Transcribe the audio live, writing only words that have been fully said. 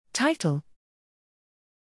Title: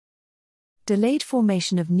 Delayed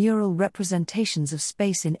formation of neural representations of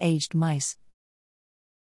space in aged mice.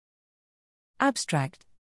 Abstract: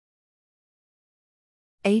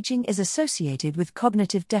 Aging is associated with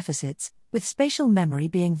cognitive deficits, with spatial memory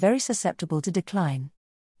being very susceptible to decline.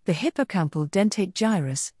 The hippocampal dentate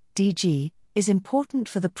gyrus, DG, is important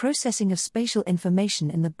for the processing of spatial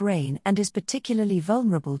information in the brain and is particularly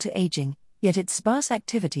vulnerable to aging, yet its sparse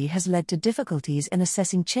activity has led to difficulties in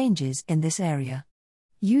assessing changes in this area.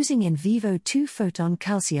 Using in vivo 2-photon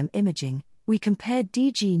calcium imaging, we compared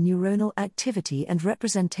DG neuronal activity and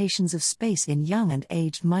representations of space in young and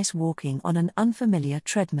aged mice walking on an unfamiliar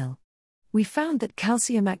treadmill. We found that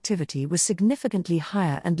calcium activity was significantly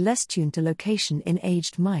higher and less tuned to location in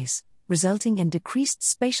aged mice, resulting in decreased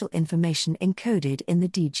spatial information encoded in the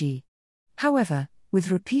DG. However, with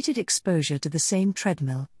repeated exposure to the same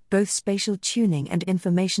treadmill, both spatial tuning and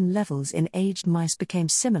information levels in aged mice became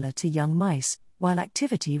similar to young mice, while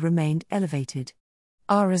activity remained elevated.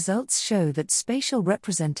 Our results show that spatial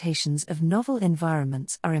representations of novel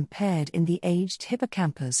environments are impaired in the aged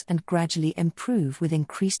hippocampus and gradually improve with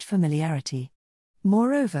increased familiarity.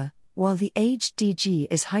 Moreover, while the aged DG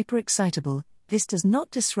is hyperexcitable, this does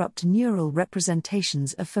not disrupt neural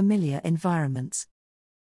representations of familiar environments.